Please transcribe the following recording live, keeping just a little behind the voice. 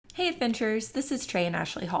Adventurers, this is Trey and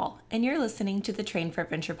Ashley Hall, and you're listening to the Train for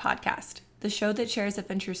Adventure podcast, the show that shares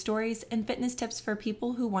adventure stories and fitness tips for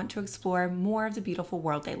people who want to explore more of the beautiful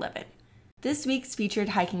world they live in. This week's featured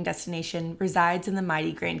hiking destination resides in the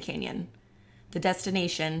mighty Grand Canyon. The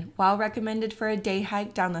destination, while recommended for a day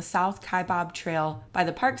hike down the South Kaibab Trail by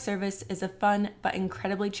the Park Service, is a fun but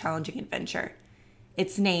incredibly challenging adventure.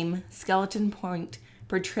 Its name, Skeleton Point,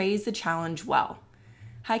 portrays the challenge well.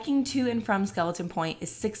 Hiking to and from Skeleton Point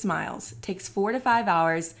is 6 miles, takes 4 to 5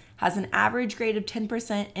 hours, has an average grade of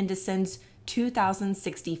 10%, and descends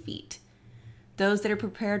 2,060 feet. Those that are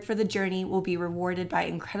prepared for the journey will be rewarded by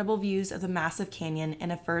incredible views of the massive canyon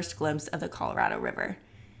and a first glimpse of the Colorado River.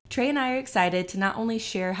 Trey and I are excited to not only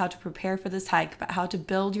share how to prepare for this hike, but how to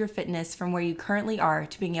build your fitness from where you currently are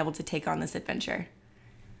to being able to take on this adventure.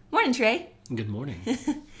 Morning, Trey. Good morning.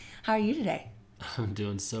 How are you today? I'm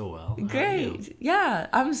doing so well. Great. Yeah,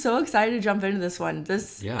 I'm so excited to jump into this one.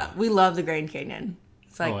 We love the Grand Canyon.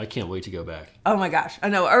 It's like, I can't wait to go back. Oh my gosh. I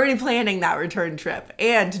know, already planning that return trip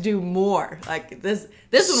and to do more. Like this one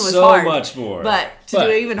was so hard. So much more. But do an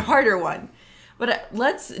even harder one. But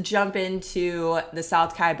let's jump into the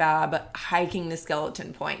South Kaibab hiking the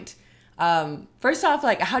Skeleton Point. First off,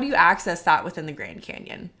 how do you access that within the Grand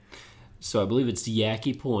Canyon? So I believe it's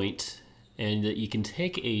Yaqui Point, and that you can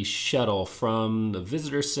take a shuttle from the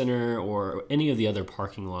visitor center or any of the other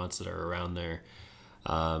parking lots that are around there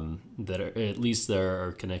that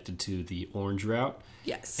are connected to the Orange Route.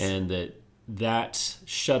 Yes. And that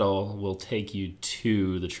shuttle will take you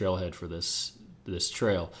to the trailhead for this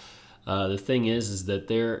trail. The thing is that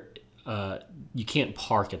you can't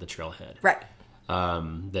park at the trailhead. Right.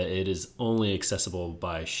 That it is only accessible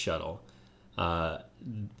by shuttle.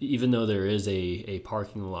 Even though there is a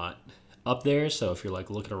parking lot up there, so if you're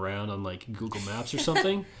looking around on Google Maps or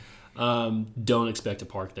something, don't expect to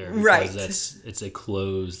park there because it's a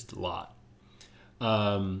closed lot.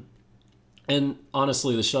 And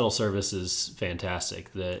honestly, the shuttle service is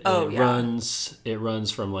fantastic. It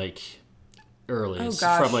runs from early,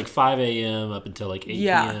 from 5 a.m. up until 8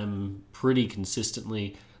 p.m. pretty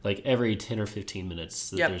consistently. Every 10 or 15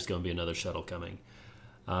 minutes, there's going to be another shuttle coming.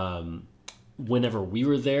 Whenever we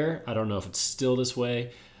were there, I don't know if it's still this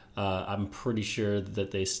way. I'm pretty sure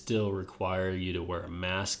that they still require you to wear a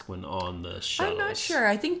mask when on the shuttles. I'm not sure.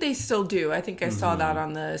 I think they still do. I think I saw that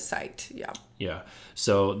on the site. Yeah. Yeah.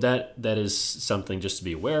 So that is something just to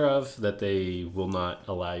be aware of, that they will not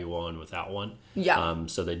allow you on without one. Yeah.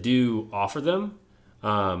 So they do offer them,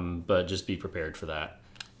 but just be prepared for that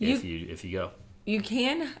if you go. You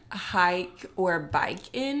can hike or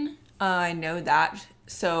bike in. I know that.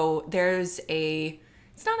 So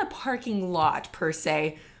it's not a parking lot per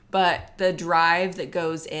se, but the drive that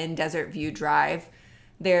goes in, Desert View Drive,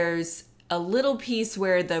 there's a little piece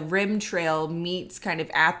where the rim trail meets kind of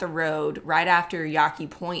at the road right after Yaqui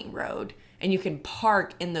Point Road, and you can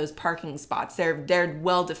park in those parking spots. They're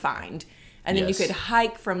well defined. And then you could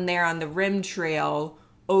hike from there on the rim trail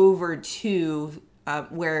over to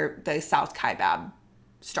where the South Kaibab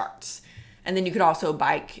starts. And then you could also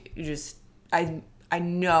bike. I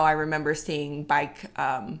know I remember seeing bike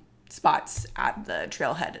spots at the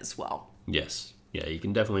trailhead as well. Yes. Yeah, you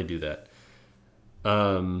can definitely do that.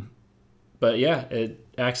 But yeah,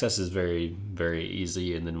 access is very, very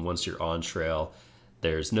easy. And then once you're on trail,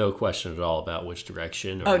 there's no question at all about which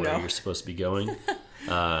direction or where you're supposed to be going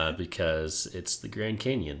because it's the Grand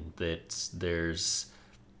Canyon. There's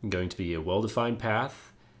going to be a well-defined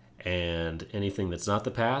path, and anything that's not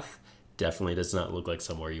the path definitely does not look like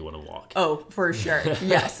somewhere you want to walk. Oh, for sure.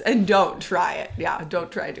 Yes. And don't try it. Yeah,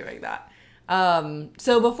 don't try doing that.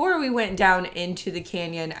 So before we went down into the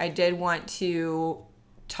canyon, I did want to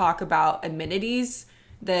talk about amenities.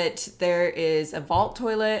 That there is a vault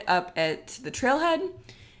toilet up at the trailhead,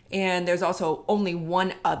 and there's also only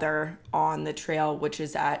one other on the trail, which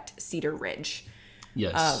is at Cedar Ridge.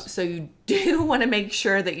 Yes. So you do want to make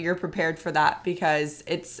sure that you're prepared for that because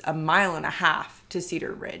it's 1.5 miles to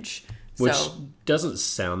Cedar Ridge. Which doesn't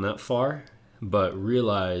sound that far, but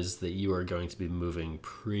realize that you are going to be moving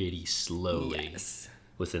pretty slowly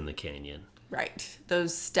within the canyon. Right.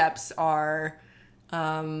 Those steps are,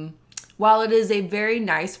 while it is a very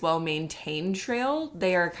nice, well-maintained trail,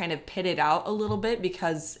 they are kind of pitted out a little bit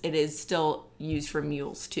because it is still used for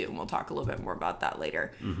mules too. And we'll talk a little bit more about that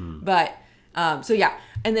later. Mm-hmm. But,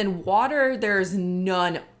 and then water, there's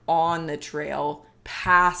none on the trail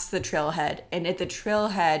past the trailhead, and at the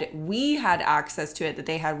trailhead we had access to it, that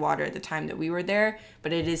they had water at the time that we were there,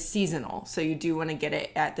 but it is seasonal, so you do want to get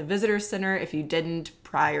it at the visitor center if you didn't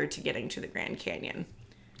prior to getting to the Grand Canyon.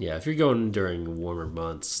 Yeah, if you're going during warmer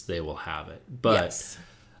months, they will have it, but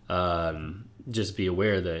just be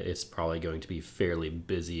aware that it's probably going to be fairly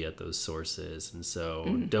busy at those sources. And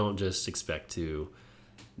so don't just expect to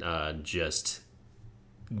just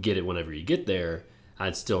get it whenever you get there.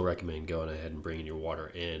 I'd still recommend going ahead and bringing your water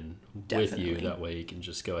in with you. That way you can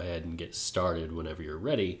just go ahead and get started whenever you're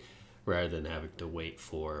ready, rather than having to wait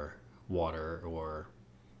for water or,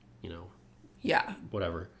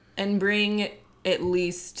 whatever. And bring at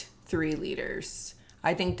least 3 liters.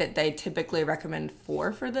 I think that they typically recommend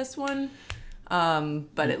 4 for this one,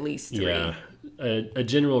 but at least 3. Yeah, a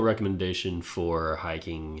general recommendation for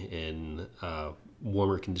hiking in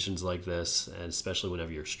warmer conditions like this, and especially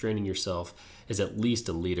whenever you're straining yourself, is at least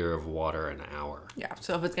a liter of water an hour. Yeah,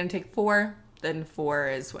 so if it's going to take 4, then 4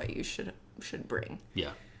 is what you should bring.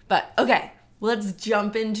 Yeah. But, okay, let's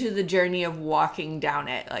jump into the journey of walking down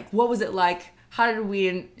it. Like, what was it like? How did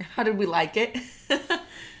we like it?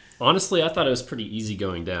 Honestly, I thought it was pretty easy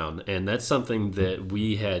going down, and that's something that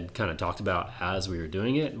we had kind of talked about as we were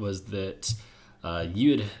doing it, was that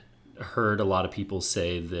you had heard a lot of people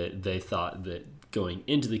say that they thought that going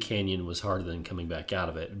into the canyon was harder than coming back out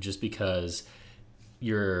of it, just because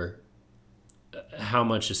how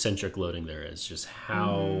much eccentric loading there is, just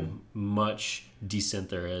how much descent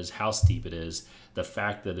there is, how steep it is, the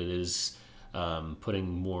fact that it is putting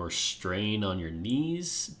more strain on your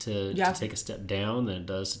knees to take a step down than it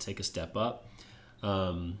does to take a step up.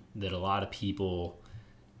 That a lot of people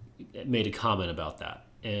made a comment about that,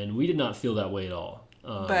 and we did not feel that way at all.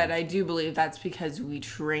 But I do believe that's because we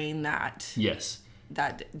train that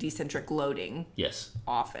decentric loading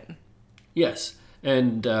often. Yes,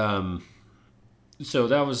 and so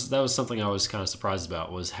that was something I was kind of surprised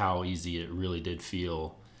about, was how easy it really did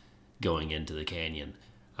feel going into the canyon.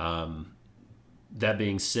 That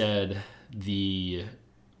being said, the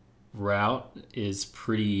route is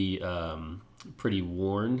pretty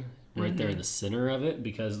worn right there in the center of it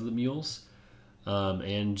because of the mules,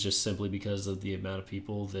 and just simply because of the amount of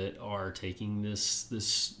people that are taking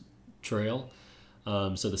this trail.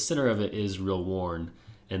 So the center of it is real worn,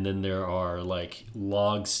 and then there are like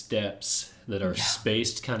log steps that are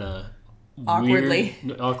spaced kind of awkward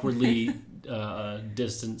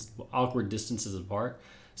distances apart.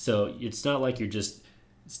 So it's not like you're just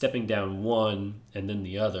stepping down one and then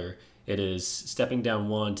the other. It is stepping down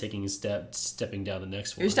one, taking a step, stepping down the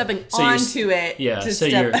next one. You're stepping onto it. Yeah.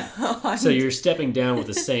 So you're stepping down with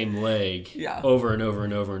the same leg over and over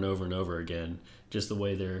and over and over and over again, just the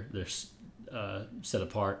way they're set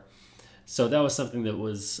apart. So that was something that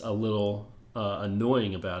was a little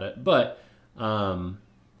annoying about it, but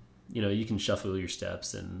you can shuffle your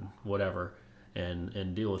steps and whatever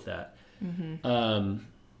and deal with that.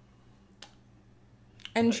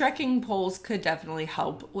 And trekking poles could definitely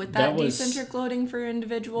help with that decentric loading for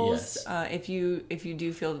individuals. Yes. If you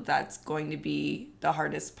do feel that that's going to be the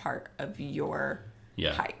hardest part of your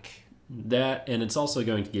hike. That, and it's also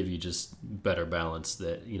going to give you just better balance.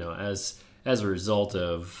 That as a result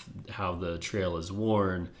of how the trail is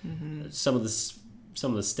worn, some of the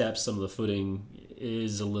steps, some of the footing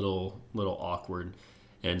is a little awkward,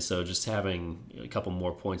 and so just having a couple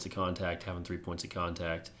more points of contact, having 3 points of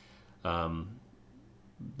contact.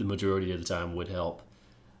 The majority of the time would help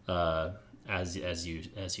as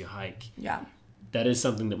you hike. Yeah, that is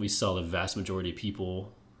something that we saw the vast majority of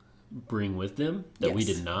people bring with them that we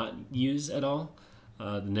did not use at all.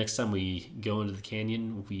 The next time we go into the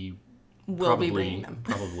canyon, we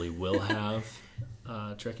probably will have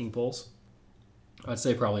trekking poles. I'd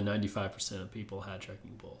say probably 95% of people had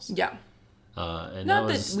trekking poles. Yeah. And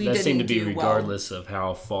that seemed to be regardless of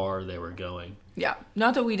how far they were going. Yeah.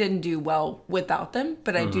 Not that we didn't do well without them,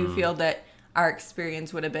 but I do feel that our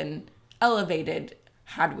experience would have been elevated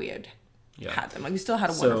had we had them. Like, we still had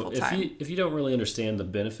a wonderful time. If you don't really understand the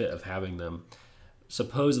benefit of having them,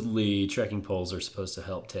 supposedly trekking poles are supposed to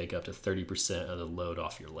help take up to 30% of the load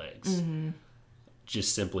off your legs.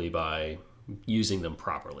 Just simply by using them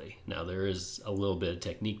properly. Now, there is a little bit of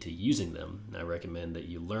technique to using them. I recommend that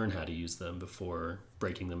you learn how to use them before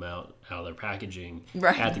breaking them out of their packaging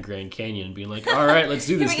at the Grand Canyon and being like, all right, let's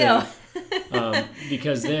do this thing.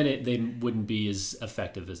 Because then they wouldn't be as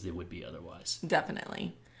effective as they would be otherwise.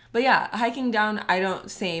 Definitely. But yeah, hiking down, I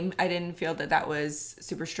didn't feel that was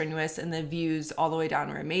super strenuous, and the views all the way down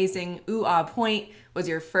were amazing. Point was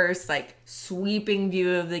your first sweeping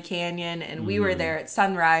view of the canyon, and we were there at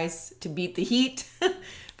sunrise to beat the heat.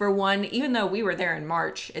 For one, even though we were there in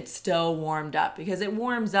March, it still warmed up, because it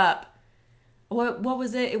warms up. What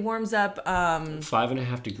was it? It warms up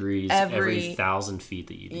 5.5 degrees every 1,000 feet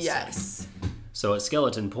that you descend. Yes. So at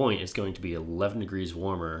Skeleton Point, it's going to be 11 degrees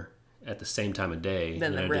warmer at the same time of day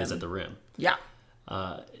than it is at the rim. Yeah.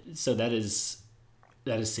 So that is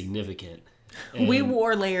significant. We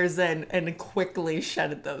wore layers in and quickly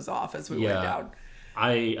shedded those off as we went down.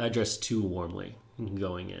 I dressed too warmly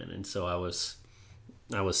going in, and so I was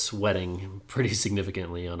sweating pretty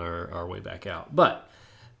significantly on our way back out. But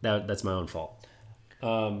that's my own fault.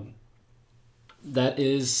 That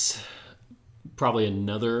is probably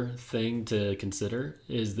another thing to consider,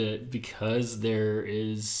 is that because there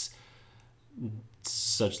is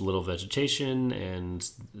such little vegetation and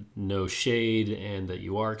no shade, and that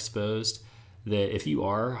you are exposed, that if you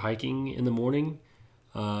are hiking in the morning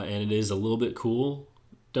and it is a little bit cool,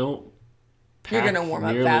 don't pack. You're gonna warm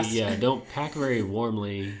up fast. Yeah, don't pack very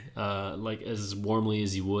warmly, like as warmly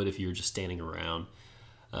as you would if you were just standing around.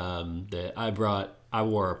 That I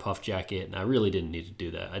wore a puff jacket, and I really didn't need to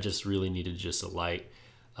do that. I just really needed just a light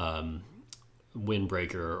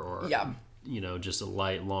windbreaker, or just a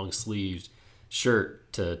light long sleeved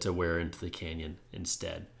shirt to wear into the canyon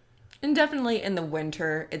instead. And definitely in the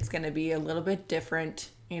winter, it's going to be a little bit different,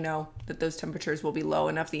 that those temperatures will be low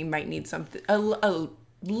enough that you might need something, a little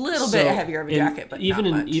bit heavier of a jacket, but not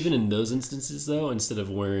much. Even in those instances, though, instead of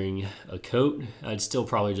wearing a coat, I'd still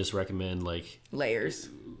probably just recommend layers.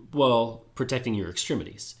 Well, protecting your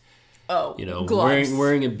extremities. Oh, gloves.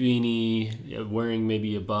 Wearing a beanie, wearing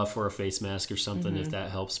maybe a buff or a face mask or something, if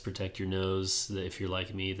that helps protect your nose, if you're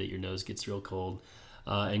like me, that your nose gets real cold,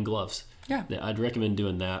 and gloves. Yeah. I'd recommend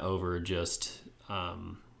doing that over just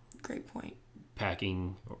great point.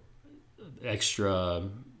 Packing extra,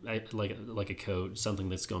 like a coat, something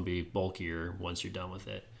that's going to be bulkier once you're done with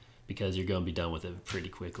it, because you're going to be done with it pretty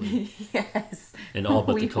quickly. Yes. And all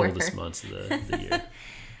but the coldest months of the year.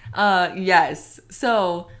 Yes.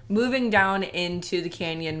 So moving down into the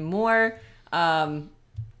canyon more,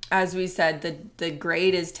 as we said, the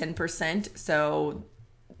grade is 10%. So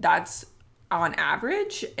that's on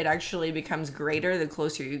average. It actually becomes greater the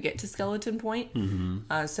closer you get to Skeleton Point.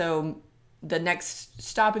 So the next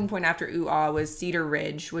stopping point after Ooh-Ah was Cedar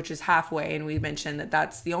Ridge, which is halfway. And we mentioned that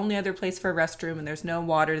that's the only other place for a restroom, and there's no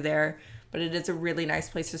water there. But it is a really nice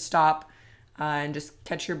place to stop and just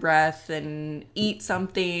catch your breath and eat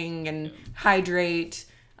something and hydrate.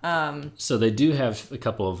 So they do have a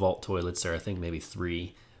couple of vault toilets there, I think maybe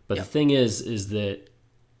 3. But the thing is that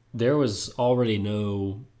there was already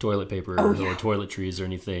no toilet paper or toiletries or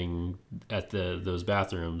anything at those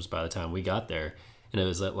bathrooms by the time we got there. And it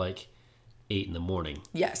was at 8 a.m.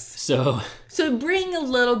 Yes. So bring a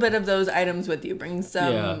little bit of those items with you. Bring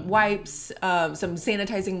some wipes, some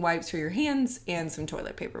sanitizing wipes for your hands, and some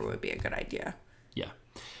toilet paper would be a good idea. Yeah.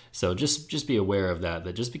 So just be aware of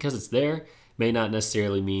that just because it's there may not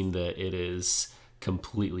necessarily mean that it is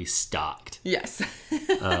completely stocked. Yes.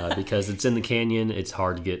 Because it's in the canyon, it's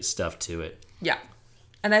hard to get stuff to it. Yeah.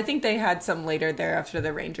 And I think they had some later there after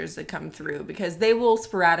the rangers had come through, because they will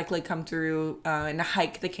sporadically come through and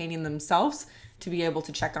hike the canyon themselves to be able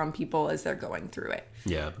to check on people as they're going through it.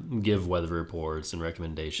 Yeah, give weather reports and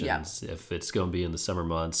recommendations. Yeah. If it's going to be in the summer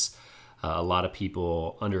months, a lot of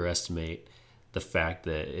people underestimate the fact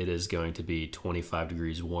that it is going to be 25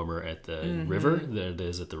 degrees warmer at the river than it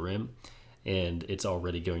is at the rim. And it's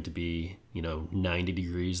already going to be, 90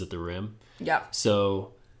 degrees at the rim. Yeah.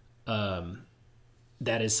 So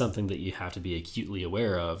that is something that you have to be acutely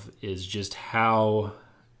aware of, is just how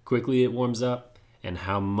quickly it warms up and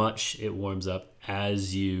how much it warms up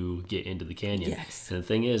as you get into the canyon. Yes. And the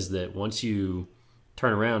thing is that once you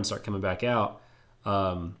turn around and start coming back out,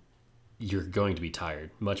 you're going to be tired,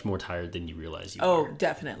 much more tired than you realize you are. Oh,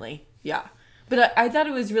 definitely. Yeah. But I thought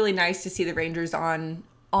it was really nice to see the rangers on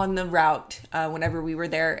the route whenever we were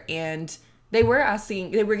there, and they were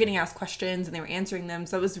getting asked questions and they were answering them.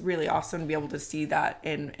 So it was really awesome to be able to see that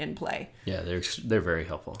in play. Yeah, they're very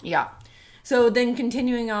helpful. Yeah. So then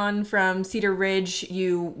continuing on from Cedar Ridge,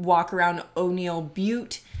 you walk around O'Neill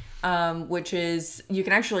Butte, which is, you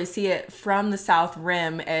can actually see it from the south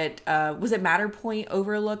rim at, was it Matter Point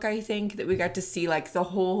Overlook, I think, that we got to see the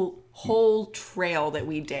whole trail that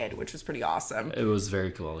we did, which was pretty awesome. It was very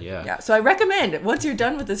cool, yeah. Yeah, so I recommend, once you're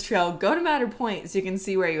done with this trail, go to Matter Point so you can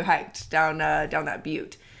see where you hiked down that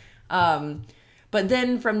butte. But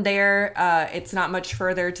then from there, it's not much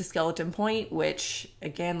further to Skeleton Point, which,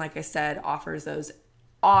 again, like I said, offers those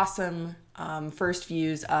awesome first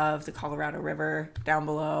views of the Colorado River down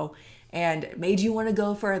below, and it made you want to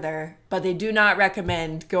go further. But they do not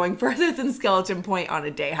recommend going further than Skeleton Point on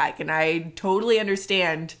a day hike, and I totally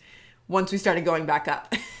understand once we started going back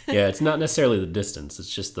up. Yeah, it's not necessarily the distance.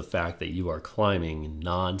 It's just the fact that you are climbing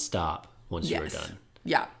nonstop once you are done.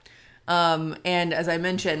 Yeah. And as I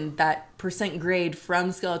mentioned, that percent grade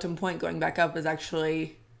from Skeleton Point going back up is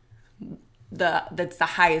actually that's the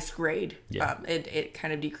highest grade. Yeah. It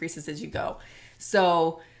kind of decreases as you go.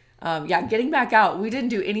 So Getting back out, we didn't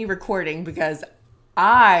do any recording because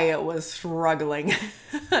I was struggling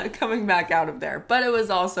coming back out of there. But it was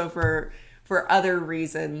also for other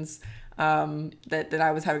reasons that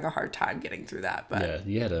I was having a hard time getting through that. But yeah,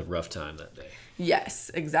 you had a rough time that day.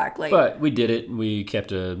 Yes, exactly. But we did it. We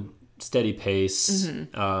kept a steady pace.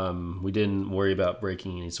 We didn't worry about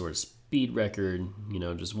breaking any sort of speed record,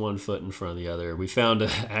 just 1 foot in front of the other. We found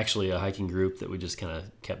actually a hiking group that we just kind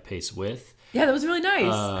of kept pace with. Yeah, that was really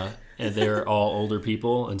nice. And they're all older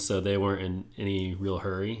people, and so they weren't in any real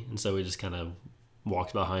hurry. And so we just kind of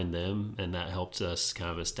walked behind them, and that helped us kind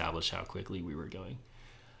of establish how quickly we were going.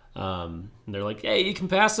 And they're like, hey, you can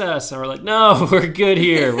pass us. And we're like, no, we're good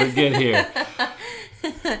here. We're good here.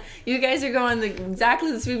 You guys are going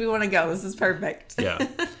exactly the speed we want to go. This is perfect. Yeah.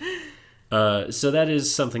 So that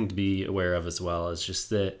is something to be aware of as well. It's just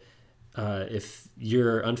that if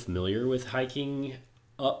you're unfamiliar with hiking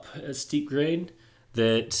up a steep grade,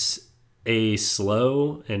 that a very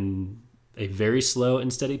slow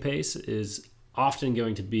and steady pace is often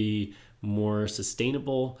going to be more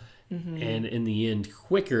sustainable and in the end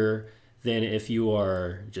quicker than if you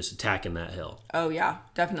are just attacking that hill. Oh yeah,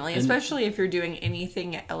 definitely. Especially if you're doing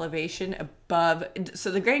anything at elevation above.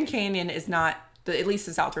 So the Grand Canyon is not, at least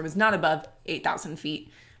the South Rim is not above 8,000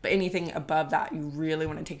 feet. But anything above that, you really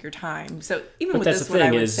want to take your time. So even with this one, I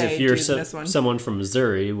would say do this one. Someone from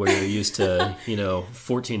Missouri, where you're used to,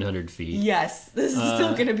 1,400 feet. Yes, this is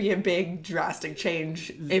still going to be a big, drastic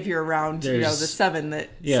change if you're around, the 7 that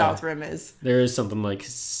South Rim is. There is something like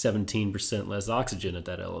 17% less oxygen at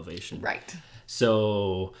that elevation. Right.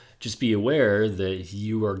 So just be aware that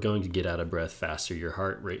you are going to get out of breath faster. Your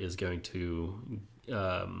heart rate is going to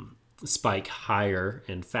spike higher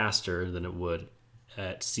and faster than it would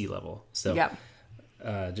at sea level. So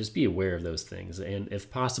just be aware of those things. And if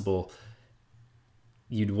possible,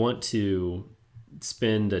 you'd want to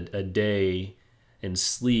spend a day and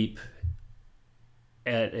sleep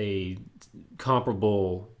at a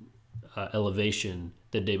comparable elevation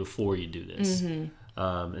the day before you do this.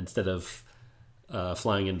 Instead of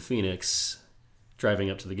flying in Phoenix, driving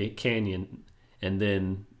up to the canyon, and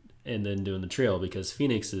then doing the trail, because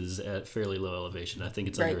Phoenix is at fairly low elevation. I think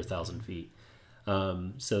it's under 1,000 feet.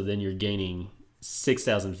 So then you're gaining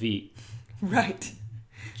 6,000 feet. Right.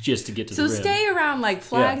 Just to get to the rim. So stay around like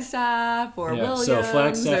Flagstaff or Williams. So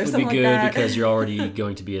Flagstaff would be good like because you're already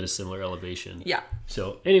going to be at a similar elevation. Yeah.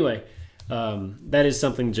 So anyway, that is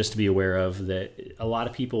something just to be aware of, that a lot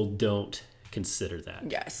of people don't consider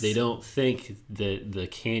that. Yes. They don't think that the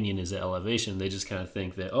canyon is at elevation. They just kind of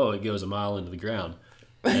think that, it goes a mile into the ground.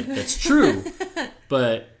 That's true.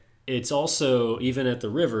 But it's also, even at the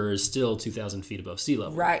river, is still 2,000 feet above sea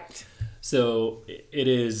level. Right. So it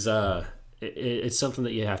is, it's something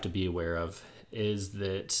that you have to be aware of, is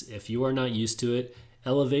that if you are not used to it,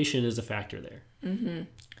 elevation is a factor there.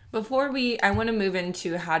 I want to move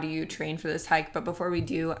into how do you train for this hike, but before we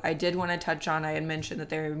do, I did want to touch on, I had mentioned that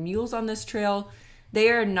there are mules on this trail.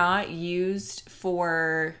 They are not used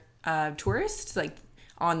for tourists, like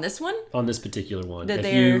on this one. On this particular one. If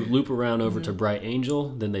you loop around over to Bright Angel,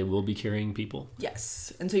 then they will be carrying people.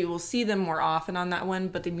 Yes. And so you will see them more often on that one,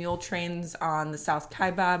 but the mule trains on the South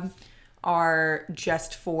Kaibab are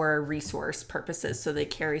just for resource purposes. So they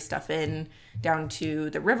carry stuff in down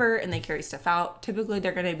to the river and they carry stuff out. Typically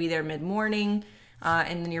they're going to be there mid-morning,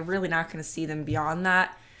 and then you're really not going to see them beyond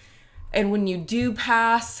that. And when you do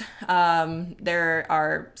pass, there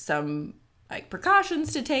are some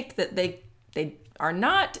precautions to take, that they are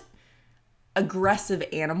not aggressive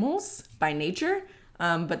animals by nature,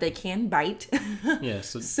 but they can bite. Yeah.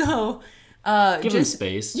 So give them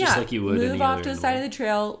space, just like you would any other move off to the animal. side of the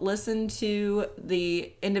trail, listen to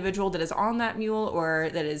the individual that is on that mule or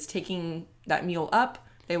that is taking that mule up.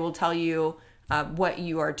 They will tell you what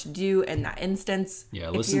you are to do in that instance. Yeah,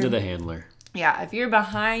 listen to the handler. Yeah, if you're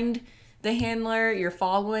behind the handler, you're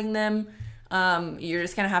following them, you're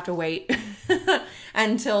just going to have to wait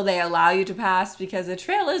until they allow you to pass, because the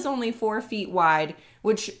trail is only 4 feet wide,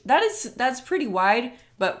 which that's pretty wide,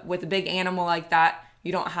 but with a big animal like that,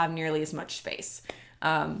 you don't have nearly as much space.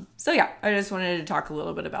 So yeah, I just wanted to talk a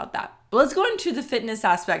little bit about that. But let's go into the fitness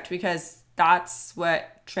aspect, because that's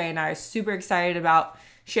what Trey and I are super excited about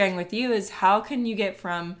sharing with you, is how can you get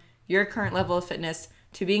from your current level of fitness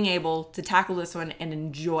to being able to tackle this one and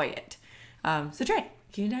enjoy it. So Trey,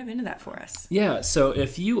 can you dive into that for us? Yeah, so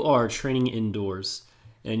if you are training indoors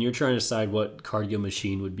and you're trying to decide what cardio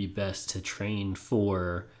machine would be best to train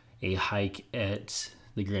for a hike at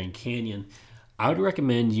the Grand Canyon, I would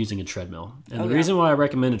recommend using a treadmill. And the reason why I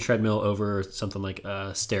recommend a treadmill over something like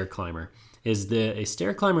a stair climber is that a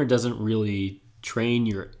stair climber doesn't really train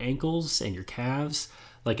your ankles and your calves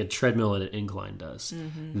like a treadmill at an incline does.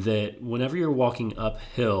 That whenever you're walking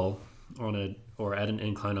uphill or at an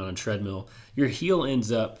incline on a treadmill, your heel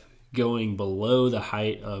ends up going below the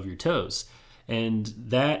height of your toes. And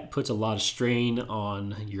that puts a lot of strain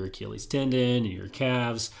on your Achilles tendon and your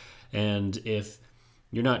calves. And if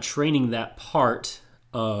you're not training that part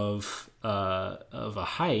of a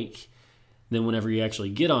hike, then whenever you actually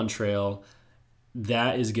get on trail,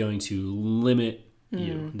 that is going to limit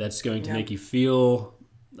you. That's going to make you feel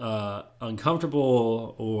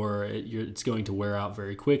uncomfortable, or it's going to wear out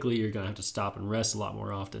very quickly. You're going to have to stop and rest a lot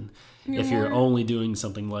more often if you're only doing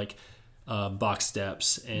something like box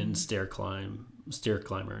steps and stair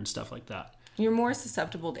climber and stuff like that. You're more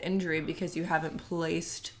susceptible to injury because you haven't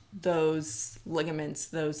placed those ligaments,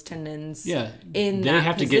 those tendons in they that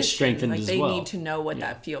have position. To get strengthened as well. They need to know what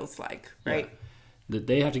that feels like, right? That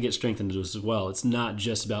they have to get strengthened as well. It's not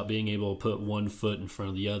just about being able to put one foot in front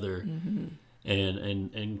of the other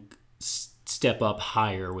and step up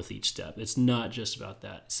higher with each step. It's not just about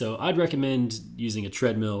that. So I'd recommend using a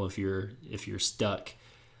treadmill if you're stuck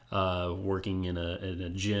working in a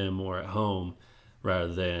gym or at home,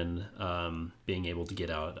 rather than being able to get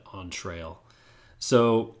out on trail.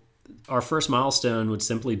 So our first milestone would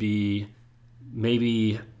simply be,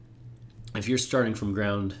 maybe if you're starting from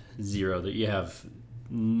ground zero, that you have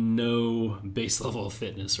no base level of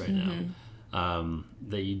fitness right now,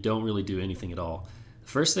 that you don't really do anything at all. The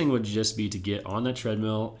first thing would just be to get on that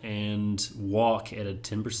treadmill and walk at a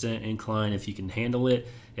 10% incline if you can handle it.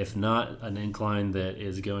 If not, an incline that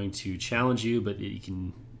is going to challenge you, but you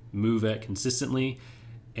can move at consistently,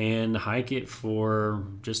 and hike it for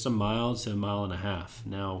just 1 mile to 1.5 miles.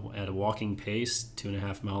 Now, at a walking pace,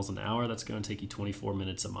 2.5 miles an hour, that's going to take you 24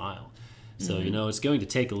 minutes a mile. So, it's going to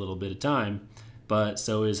take a little bit of time, but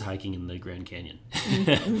so is hiking in the Grand Canyon.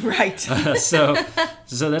 Right. So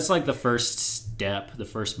that's like the first step, the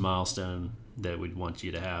first milestone that we'd want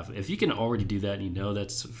you to have. If you can already do that and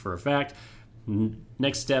that's for a fact,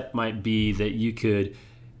 next step might be that you could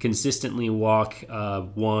consistently walk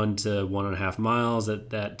 1 to 1.5 miles at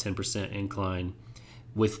that 10% incline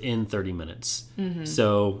within 30 minutes.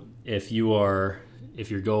 So if your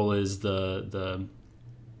goal is the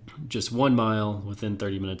just 1 mile within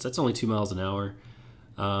 30 minutes, that's only 2 miles an hour.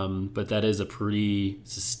 But that is a pretty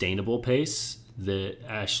sustainable pace. That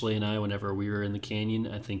Ashley and I, whenever we were in the canyon,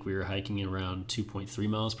 I think we were hiking around 2.3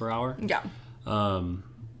 miles per hour. Yeah.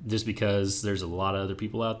 Just because there's a lot of other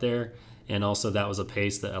people out there. And also that was a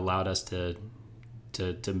pace that allowed us to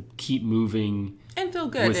keep moving and feel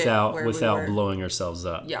good without blowing ourselves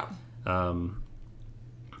up. Yeah.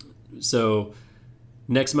 So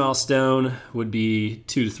next milestone would be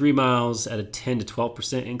 2 to 3 miles at a 10 to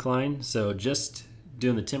 12% incline. So just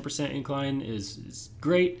doing the 10% incline is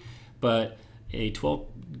great, but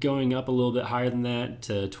going up a little bit higher than that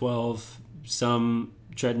to 12. Some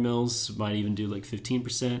treadmills might even do like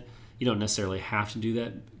 15%. You don't necessarily have to do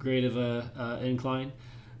that great of a incline,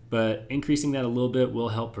 but increasing that a little bit will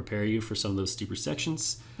help prepare you for some of those steeper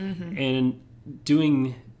sections. And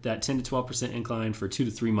doing that 10 to 12% incline for 2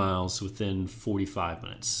 to 3 miles within 45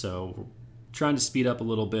 minutes. So trying to speed up a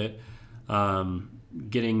little bit,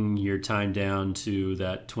 getting your time down to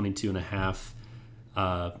that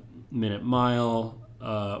 22.5 minute mile,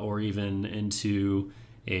 or even into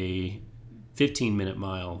a 15-minute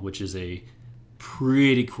mile, which is a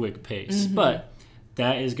pretty quick pace. But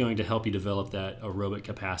that is going to help you develop that aerobic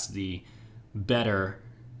capacity better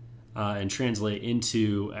and translate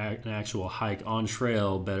into an actual hike on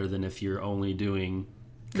trail better than if you're only doing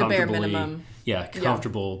the bare minimum.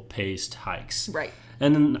 Comfortable paced hikes. Right.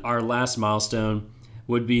 And then our last milestone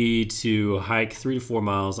would be to hike 3 to 4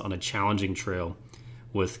 miles on a challenging trail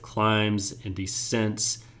with climbs and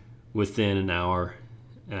descents within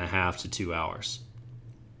 1.5 hours to 2 hours.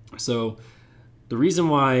 So the reason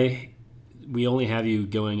why we only have you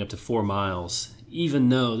going up to 4 miles, even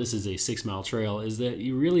though this is a 6-mile trail, is that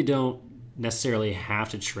you really don't necessarily have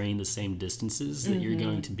to train the same distances that you're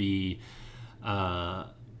going to be, I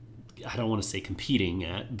don't want to say competing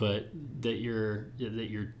at, but that your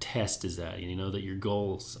test is at, that your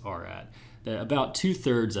goals are at. That about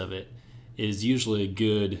 2/3 of it is usually a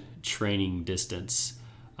good training distance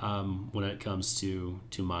when it comes to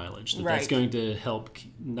mileage. That's going to help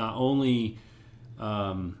not only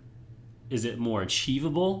is it more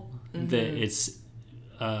achievable, that it's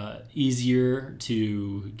easier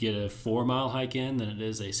to get a 4-mile hike in than it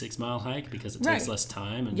is a 6-mile hike, because it takes less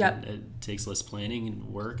time and it takes less planning and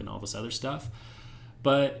work and all this other stuff.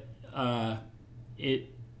 But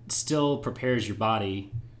it still prepares your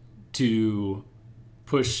body to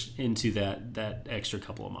push into that extra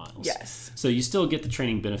couple of miles. Yes. So you still get the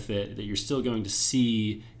training benefit that you're still going to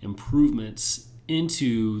see improvements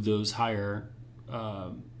into those higher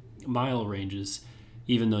mile ranges,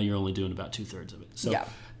 even though you're only doing about 2/3 of it. So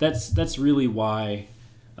that's really why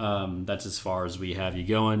that's as far as we have you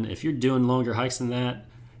going. If you're doing longer hikes than that,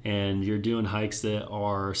 and you're doing hikes that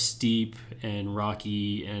are steep and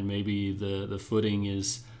rocky, and maybe the footing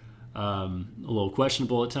is a little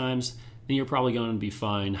questionable at times, then you're probably going to be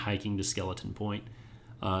fine hiking to Skeleton Point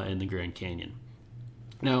in the Grand Canyon.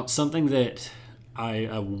 Now, something that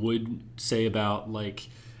I would say about like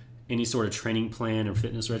any sort of training plan or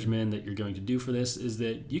fitness regimen that you're going to do for this is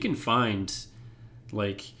that you can find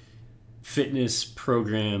like fitness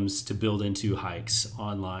programs to build into hikes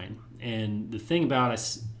online. And the thing about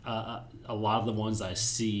a lot of the ones I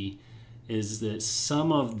see is that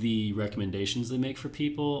some of the recommendations they make for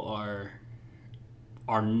people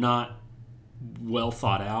are not well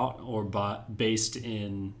thought out or based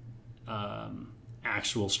in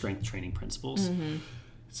actual strength training principles. Mm-hmm.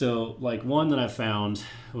 So like one that I found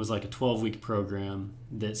was like a 12-week program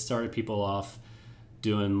that started people off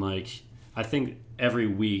doing like, I think every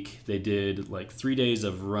week they did like 3 days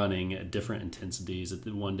of running at different intensities.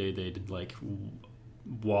 One day they did like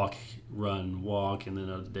walk, run, walk, and then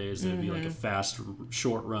other days it'd be like a fast,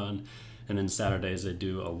 short run, and then Saturdays they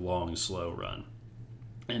do a long, slow run.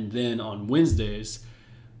 And then on Wednesdays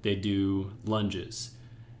they do lunges.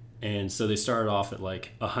 And so they started off at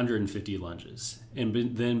like 150 lunges. And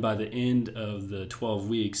then by the end of the 12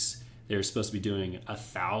 weeks, they're supposed to be doing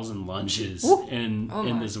 1,000 lunges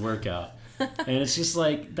in this workout. And it's just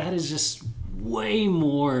like, that is just way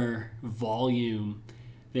more volume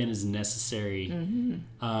than is necessary.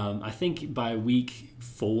 Mm-hmm. I think by week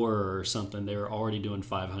 4 or something, they were already doing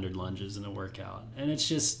 500 lunges in a workout. And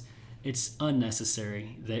it's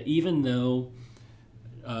unnecessary. That even though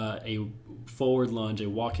a forward lunge, a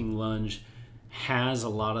walking lunge, has a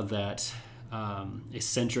lot of that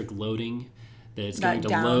eccentric loading, that it's going to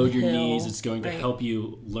load your knees, it's going to help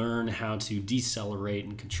you learn how to decelerate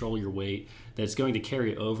and control your weight, that it's going to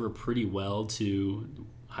carry over pretty well to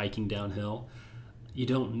hiking downhill. You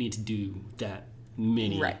don't need to do that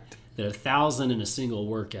many. Right. That 1,000 in a single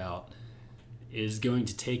workout is going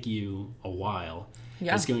to take you a while.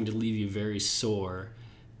 Yeah. It's going to leave you very sore,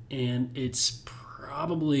 and it's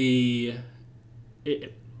probably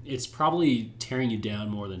tearing you down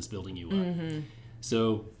more than it's building you up. Mm-hmm.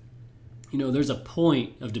 So, there's a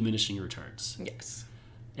point of diminishing returns. Yes.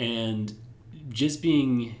 And just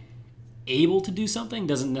being able to do something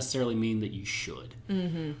doesn't necessarily mean that you should.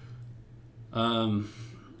 Mm-hmm.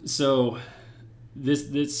 So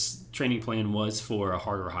this training plan was for a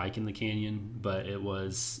harder hike in the canyon, but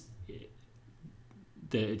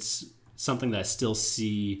it's something that I still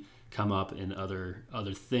see come up in other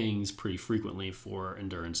things pretty frequently for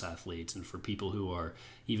endurance athletes and for people who are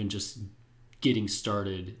even just getting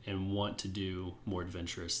started and want to do more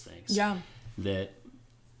adventurous things. Yeah. That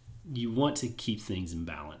you want to keep things in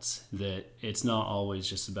balance. That it's not always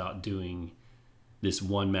just about doing this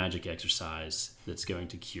one magic exercise that's going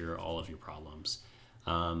to cure all of your problems.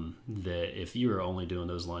 That if you were only doing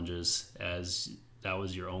those lunges as that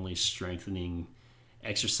was your only strengthening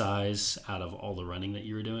exercise out of all the running that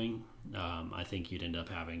you were doing, I think you'd end up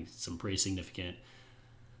having some pretty significant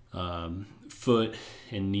foot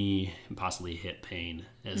and knee and possibly hip pain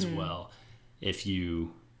as well if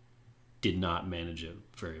you did not manage it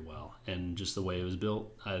very well. And just the way it was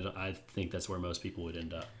built, I think that's where most people would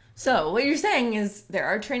end up. So what you're saying is there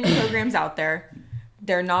are training programs out there.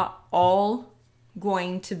 They're not all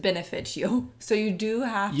going to benefit you. So you do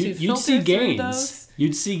have to filter see through gains. Those.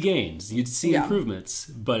 You'd see gains. You'd see improvements,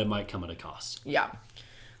 but it might come at a cost. Yeah.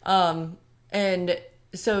 And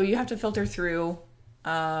so you have to filter through,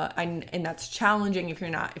 and that's challenging if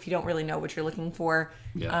you don't really know what you're looking for.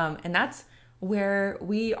 Yeah. And that's where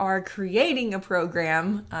we are creating a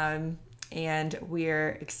program, and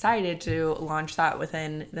we're excited to launch that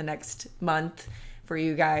within the next month for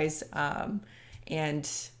you guys. And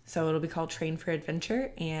so it'll be called Train for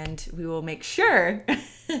Adventure, and we will make sure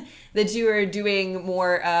that you are doing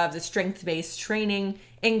more of the strength-based training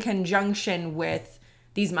in conjunction with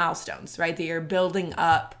these milestones, right? That you're building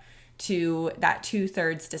up to that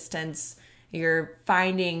 2/3 distance. You're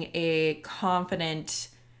finding a confident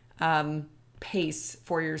pace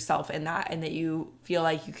for yourself in that, and that you feel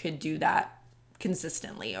like you could do that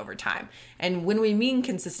consistently over time. And when we mean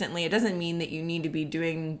consistently, it doesn't mean that you need to be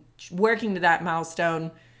working to that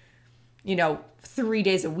milestone 3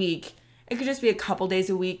 days a week. It could just be a couple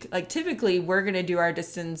days a week. Like typically we're going to do our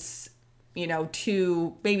distance,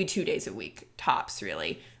 maybe 2 days a week tops,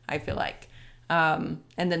 really, I feel like. And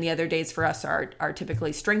then the other days for us are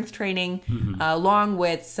typically strength training, along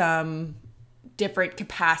with some different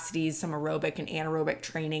capacities, some aerobic and anaerobic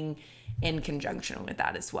training in conjunction with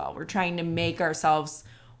that as well. We're trying to make ourselves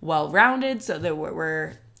well-rounded so that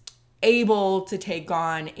we're able to take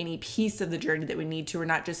on any piece of the journey that we need to. We're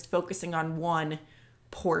not just focusing on one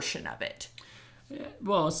portion of it.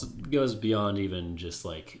 Well, it goes beyond even just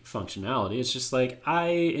like functionality. It's just like I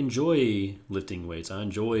enjoy lifting weights. I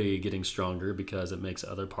enjoy getting stronger because it makes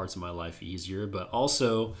other parts of my life easier. But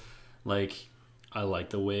also, like, I like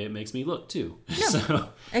the way it makes me look too. Yeah, so,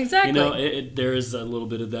 exactly. You know, there is a little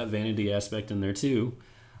bit of that vanity aspect in there too.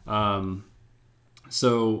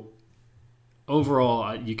 So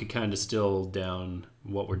overall, you could kind of distill down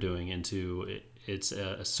what we're doing into it. It's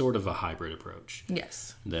a sort of a hybrid approach.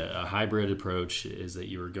 Yes. A hybrid approach is that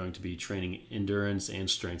you are going to be training endurance and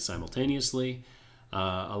strength simultaneously.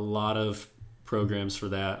 A lot of programs for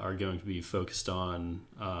that are going to be focused on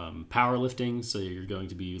powerlifting. So you're going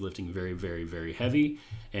to be lifting very, very, very heavy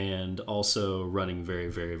and also running very,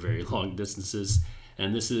 very, very long distances.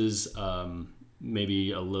 And this is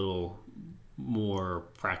maybe a little more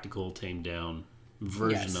practical, tamed down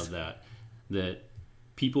version of that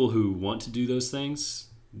people who want to do those things,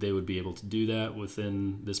 they would be able to do that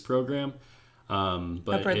within this program.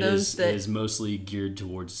 But it is mostly geared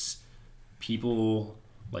towards people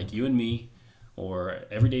like you and me, or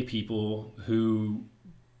everyday people who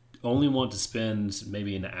only want to spend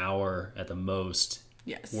maybe an hour at the most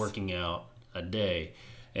working out a day.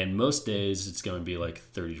 And most days it's going to be like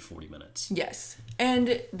 30 to 40 minutes. Yes.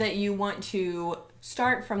 And that you want to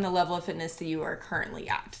start from the level of fitness that you are currently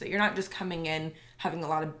at. That you're not just coming in having a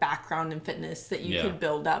lot of background in fitness, that you could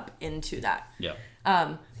build up into that. Yeah.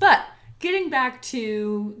 But getting back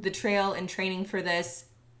to the trail and training for this,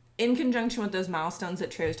 in conjunction with those milestones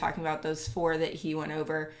that Trey was talking about, those 4 that he went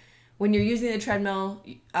over, when you're using the treadmill,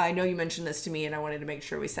 I know you mentioned this to me and I wanted to make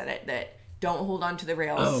sure we said it, that don't hold on to the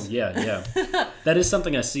rails. Oh, yeah. That is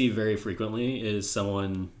something I see very frequently, is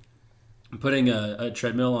someone putting a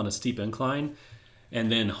treadmill on a steep incline and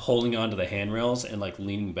then holding onto the handrails and like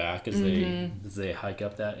leaning back as they hike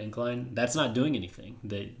up that incline. That's not doing anything.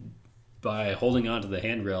 By holding onto the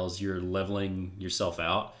handrails, you're leveling yourself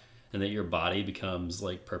out, and that your body becomes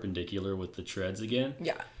like perpendicular with the treads again.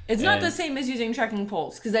 Yeah. It's not the same as using trekking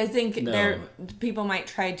poles, because I think people might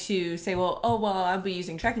try to say, I'll be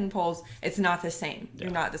using trekking poles. It's not the same. Yeah.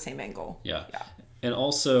 You're not at the same angle. Yeah. And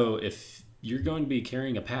also, if you're going to be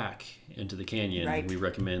carrying a pack into the canyon, we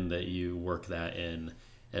recommend that you work that in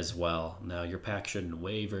as well. Now, your pack shouldn't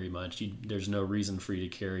weigh very much. There's no reason for you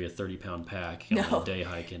to carry a 30-pound pack on a day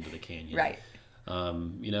hike into the canyon. Right.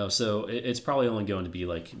 So it's probably only going to be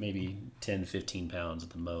like maybe 10, 15 pounds at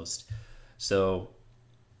the most. So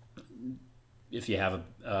if you have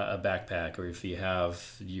a backpack, or if you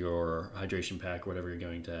have your hydration pack, whatever you're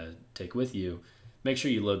going to take with you, make sure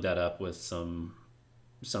you load that up with some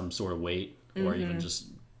sort of weight, or even just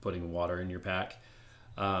putting water in your pack,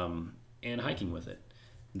 and hiking with it.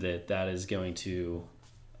 That's going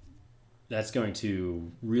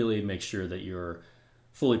to really make sure that you're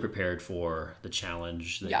fully prepared for the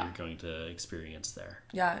challenge that you're going to experience there.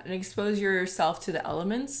 Yeah, and expose yourself to the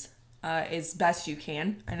elements as best you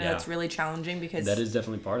can. I know that's really challenging, because that is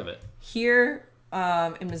definitely part of it. Here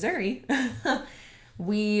in Missouri,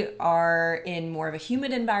 we are in more of a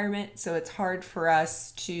humid environment, so it's hard for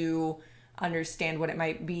us to understand what it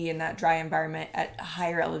might be in that dry environment. At a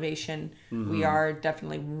higher elevation, we are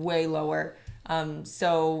definitely way lower.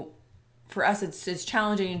 So for us, it's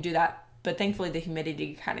challenging to do that, but thankfully the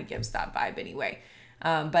humidity kind of gives that vibe anyway.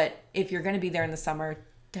 But if you're going to be there in the summer,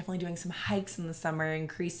 definitely doing some hikes in the summer,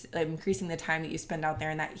 increasing the time that you spend out there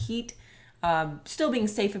in that heat, still being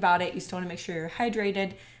safe about it. You still want to make sure you're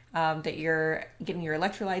hydrated, that you're getting your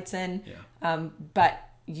electrolytes in, but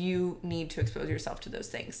you need to expose yourself to those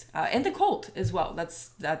things, and the cold as well.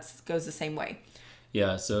 That goes the same way.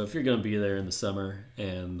 Yeah, so if you're going to be there in the summer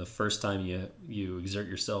and the first time you exert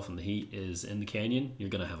yourself in the heat is in the canyon, you're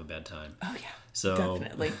going to have a bad time. Oh yeah,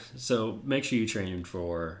 definitely. So make sure you train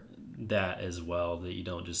for that as well, that you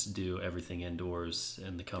don't just do everything indoors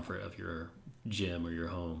in the comfort of your gym or your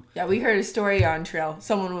home. Yeah, we heard a story on trail.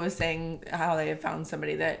 Someone was saying how they had found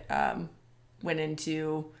somebody that went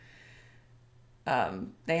into...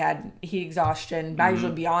 they had heat exhaustion,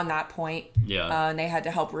 usually beyond that point. Yeah. And they had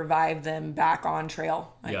to help revive them back on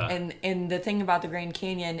trail. Yeah. And the thing about the Grand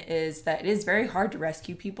Canyon is that it is very hard to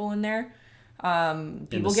rescue people in there.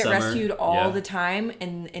 People get rescued all the time,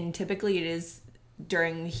 and typically it is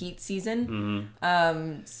during the heat season.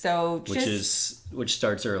 Which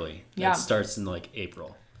starts early. Yeah. It starts in like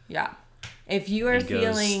April. Yeah. If you are It goes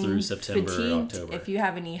feeling through September, fatigued, October. if you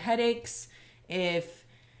have any headaches, if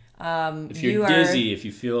you're dizzy, if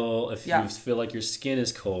you feel like your skin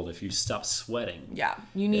is cold, if you stop sweating. Yeah,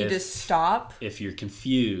 you need to stop. If you're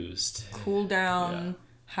confused. Cool down,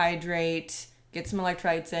 hydrate, get some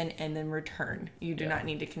electrolytes in, and then return. You do not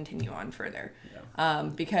need to continue on further. Yeah.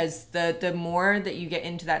 Because the more that you get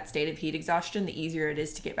into that state of heat exhaustion, the easier it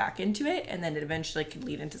is to get back into it, and then it eventually can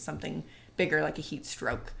lead into something bigger like a heat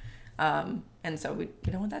stroke. And so we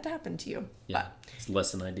don't want that to happen to you. Yeah, it's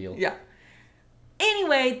less than ideal. Yeah.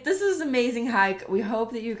 Anyway, this is an amazing hike. We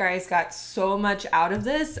hope that you guys got so much out of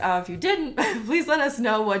this. If you didn't, please let us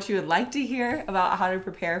know what you would like to hear about how to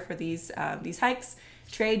prepare for these hikes.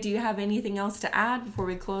 Trey, do you have anything else to add before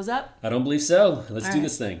we close up? I don't believe so. Let's do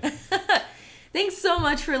this thing. Thanks so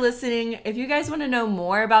much for listening. If you guys want to know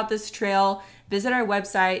more about this trail, visit our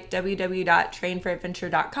website,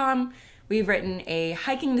 www.trainforadventure.com. We've written a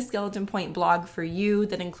Hiking to Skeleton Point blog for you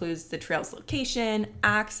that includes the trail's location,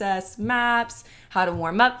 access, maps, how to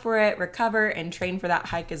warm up for it, recover, and train for that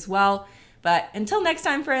hike as well. But until next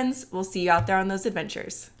time, friends, we'll see you out there on those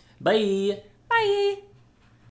adventures. Bye. Bye.